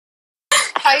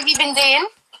how have you been doing?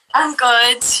 I'm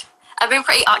good. I've been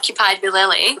pretty occupied with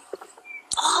Lily.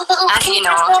 Oh, little As you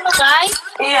know.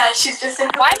 Yeah, she's just in.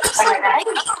 Why am I so bright?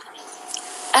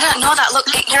 I don't know that. Look,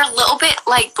 you're a little bit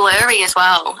like blurry as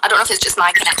well. I don't know if it's just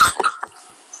my connection.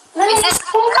 Is this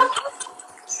cool?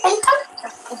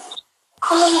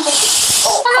 Hello, Lily.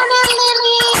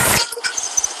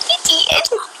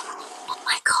 Oh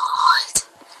my god.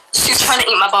 She's trying to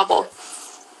eat my bubble.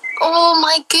 Oh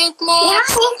my goodness. Yeah,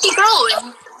 she's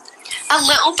growing. A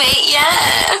little bit,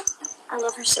 yeah. I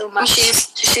love her so much.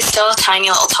 She's still a tiny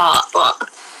little tot, but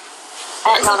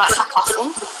no, that's not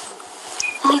possible.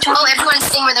 Oh, everyone's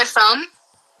saying where they're from?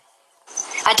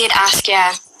 I did ask,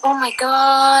 yeah. Oh my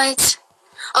god.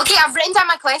 Okay, I've written down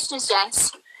my questions,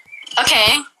 Jess.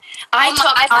 Okay.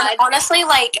 Honestly,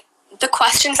 like, the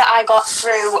questions that I got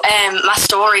through my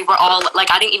story were all,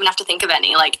 like, I didn't even have to think of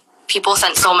any. Like, people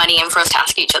sent so many in for us to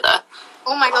ask each other.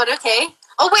 Oh my god, okay.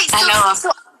 Oh wait,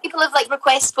 so people have, like,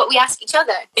 requested what we ask each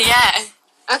other? Yeah.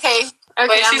 Okay.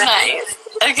 Wait, she's nice.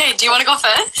 Okay, do you want to go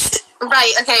first?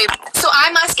 Right, okay. So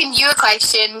I'm asking you a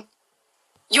question.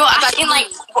 You're asking,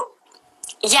 like...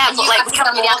 Yeah, but, like, we can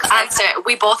both answer it.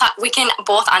 We can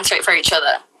both answer it for each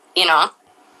other, you know?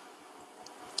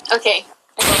 Okay.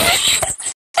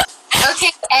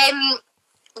 Okay,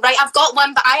 right, I've got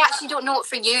one, but I actually don't know it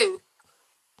for you.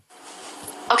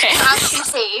 Okay. So I was going to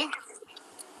say,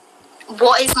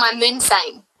 what is my moon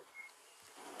sign?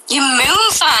 Your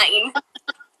moon sign?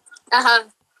 Uh-huh.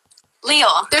 Leo.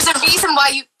 There's a reason why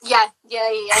you... Yeah.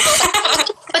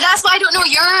 But that's why I don't know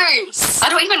yours. I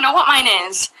don't even know what mine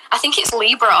is. I think it's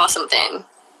Libra or something.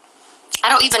 I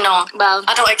don't even know. Well,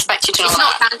 I don't expect you to know it's that.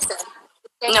 not Cancer.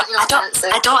 No,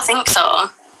 I don't think so.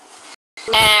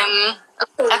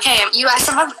 Okay,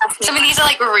 some of these are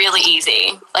like really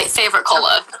easy. Like favorite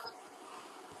color.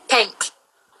 Pink.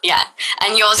 Yeah,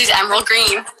 and yours is emerald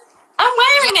green. I'm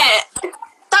wearing it.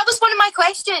 That was one of my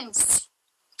questions.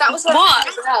 That was what?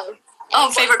 Well. Oh,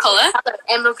 favorite color?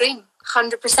 Emerald green.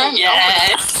 100%.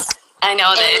 Yes, I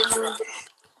know this.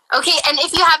 Okay, and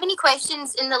if you have any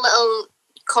questions in the little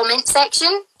comment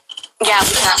section. Yeah,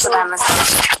 we can answer them as well.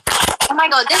 Oh my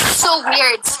god, this is so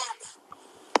weird.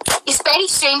 It's very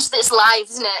strange that it's live,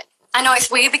 isn't it? I know, it's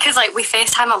weird because, like, we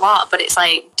FaceTime a lot, but it's,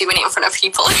 like, doing it in front of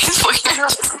people is weird. I know,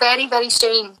 it's very, very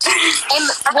strange.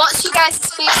 What's you guys'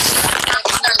 favourite...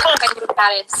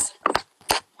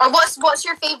 Or what's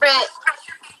your favourite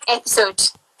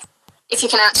episode? If you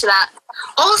can answer that.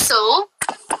 Also,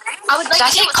 I would like to...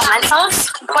 Did I comment us?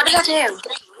 What did I do?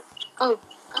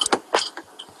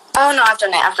 Oh, no, I've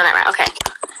done it, right, okay.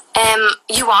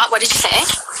 You what? What did you say?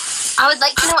 I would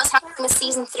like to know what's happening with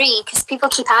season 3 because people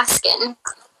keep asking.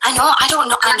 I know. I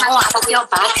don't feel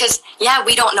bad because, yeah,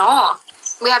 we don't know.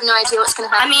 We have no idea what's going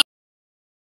to happen.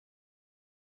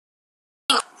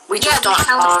 I mean, we just don't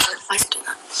know.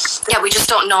 Yeah, we just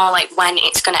don't know, like, when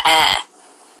it's going to air.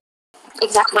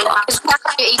 Exactly. It's not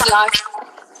your ADR.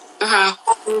 Yeah,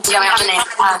 we have an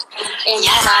ADR.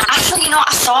 Yeah, actually, you know,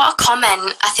 I saw a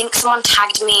comment. I think someone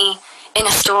tagged me in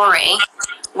a story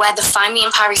where the Find Me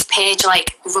in Paris page,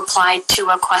 like, replied to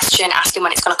a question asking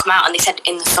when it's going to come out, and they said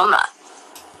in the summer.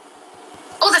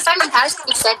 Oh, the Find Me in Paris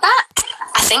page said that?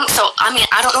 I think so. I mean,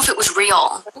 I don't know if it was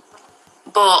real,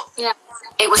 but yeah,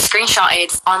 it was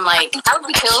screenshotted on, like, that would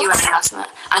be cool.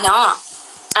 I know.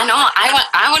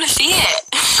 I want to see it.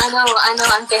 I know. I'm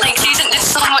getting like, there's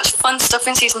so much fun stuff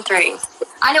in season 3.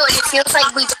 I know, and it feels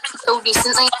like we did it so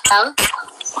recently as well.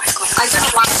 What's going on? I don't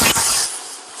know why.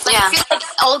 Like, I feel like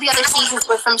all the other seasons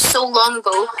were from so long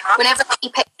ago. Whenever I see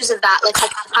pictures of that, like, I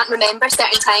can't remember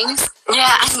certain times.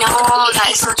 Yeah, I know. That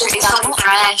is so true. It's so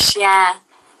fresh, yeah.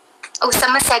 Oh,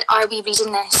 someone said, are we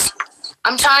reading this?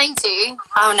 I'm trying to.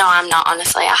 Oh, no, I'm not,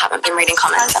 honestly. I haven't been reading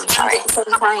comments. I'm sorry.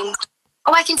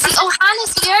 Oh, I can see. Oh,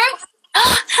 Hannah's here.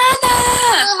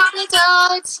 Hannah! Oh, Hannah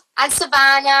God. And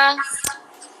Savannah.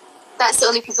 That's the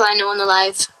only people I know on the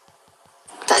live.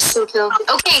 That's so cool.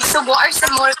 Okay, so what are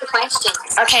some more of the questions?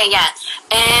 Okay, yeah.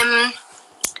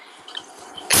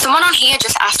 Someone on here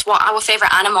just asked what our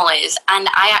favourite animal is, and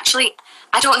I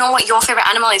don't know what your favourite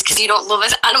animal is because you don't love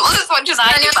animals as much as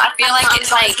I do, but I feel like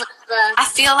it's like... I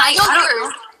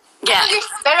don't... Yeah. What your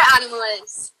favourite animal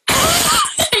is?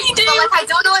 You do? But, like, I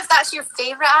don't know if that's your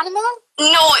favourite animal.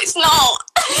 No, it's not.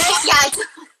 Yeah,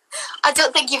 I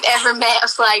don't think you've ever met a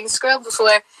flying squirrel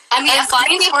before. I mean, a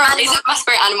flying squirrel isn't my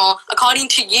spirit animal. According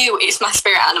to you, it's my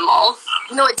spirit animal.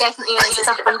 No, it definitely is. It's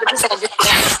 100%.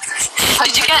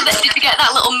 Did you get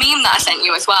that little meme that I sent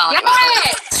you as well? Yeah,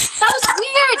 that was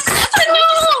weird. I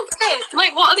know.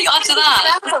 Like, what are the odds of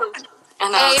that? I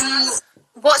know.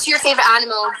 What's your favourite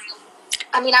animal?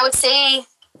 I mean, I would say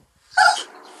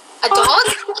a dog.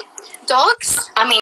 dogs? I mean,